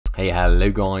Hey, hello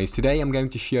guys, today I'm going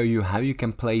to show you how you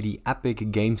can play the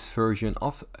Epic Games version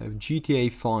of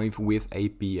GTA 5 with a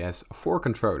PS4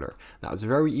 controller. Now it's a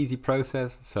very easy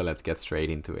process, so let's get straight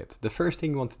into it. The first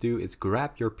thing you want to do is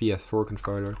grab your PS4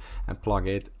 controller and plug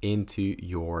it into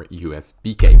your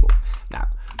USB cable. Now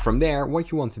from there, what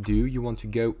you want to do, you want to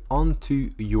go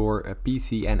onto your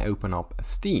PC and open up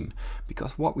Steam.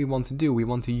 Because what we want to do, we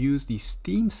want to use the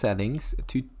Steam settings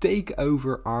to take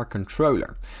over our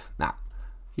controller. Now,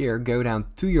 here, go down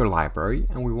to your library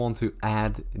and we want to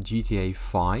add GTA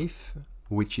 5,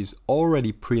 which is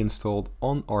already pre-installed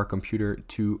on our computer,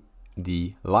 to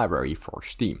the library for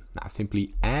Steam. Now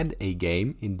simply add a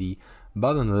game in the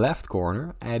bottom left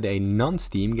corner, add a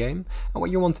non-Steam game, and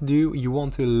what you want to do, you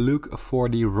want to look for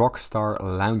the Rockstar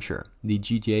launcher, the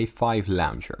GTA 5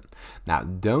 launcher. Now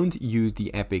don't use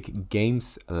the Epic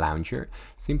Games launcher,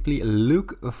 simply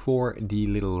look for the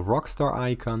little Rockstar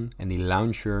icon and the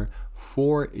launcher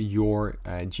for your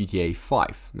GTA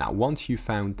 5. Now once you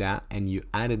found that and you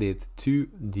added it to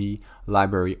the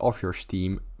library of your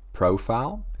Steam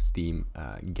profile, Steam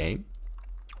game,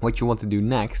 what you want to do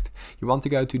next, you want to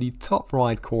go to the top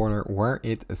right corner where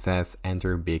it says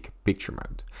enter big picture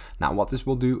mode. Now what this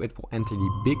will do, it will enter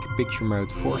the big picture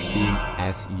mode for Steam,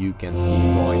 as you can see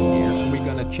right here. We're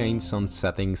gonna change some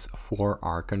settings for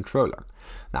our controller.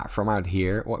 Now from out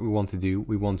here, what we want to do,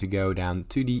 we want to go down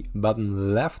to the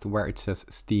bottom left where it says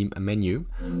Steam menu,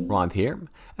 right here,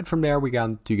 and from there we're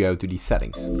going to go to the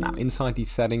settings. Now inside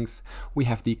these settings we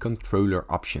have the controller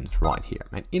options right here,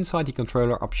 and inside the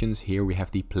controller options here we have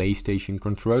the PlayStation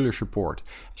controller support.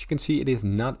 As you can see, it is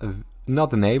not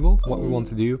enabled. What we want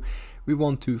to do, we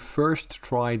want to first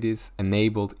try this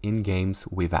enabled in games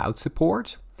without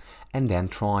support and then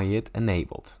try it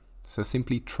enabled. So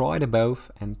simply try the both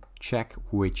and check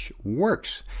which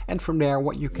works. And from there,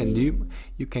 what you can do,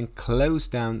 you can close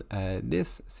down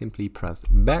this, simply press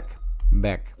back.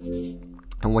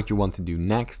 And what you want to do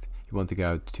next, you want to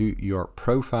go to your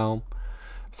profile,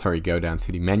 go down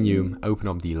to the menu, open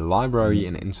up the library,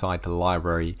 and inside the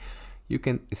library, you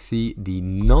can see the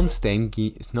non-Steam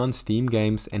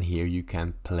games, and here you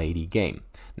can play the game.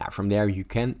 Now from there you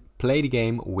can play the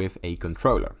game with a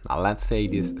controller. Now let's say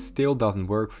this still doesn't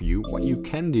work for you. What you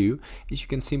can do is you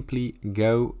can simply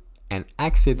go and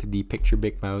exit the picture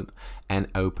big mode and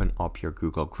open up your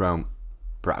Google Chrome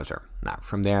browser. Now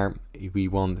from there we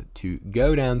want to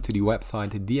go down to the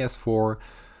website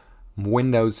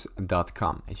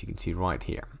ds4windows.com, as you can see right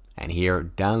here. And here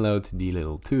download the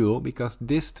little tool, because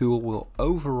this tool will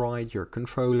override your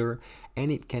controller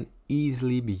and it can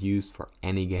easily be used for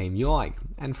any game you like.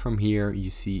 And from here you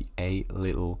see a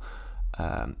little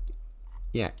a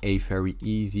very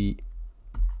easy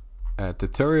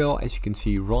tutorial, as you can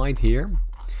see right here,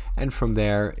 and from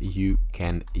there you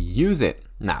can use it.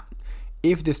 Now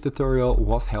if this tutorial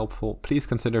was helpful, please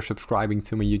consider subscribing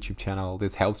to my YouTube channel.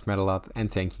 This helps me a lot,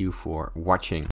 and thank you for watching.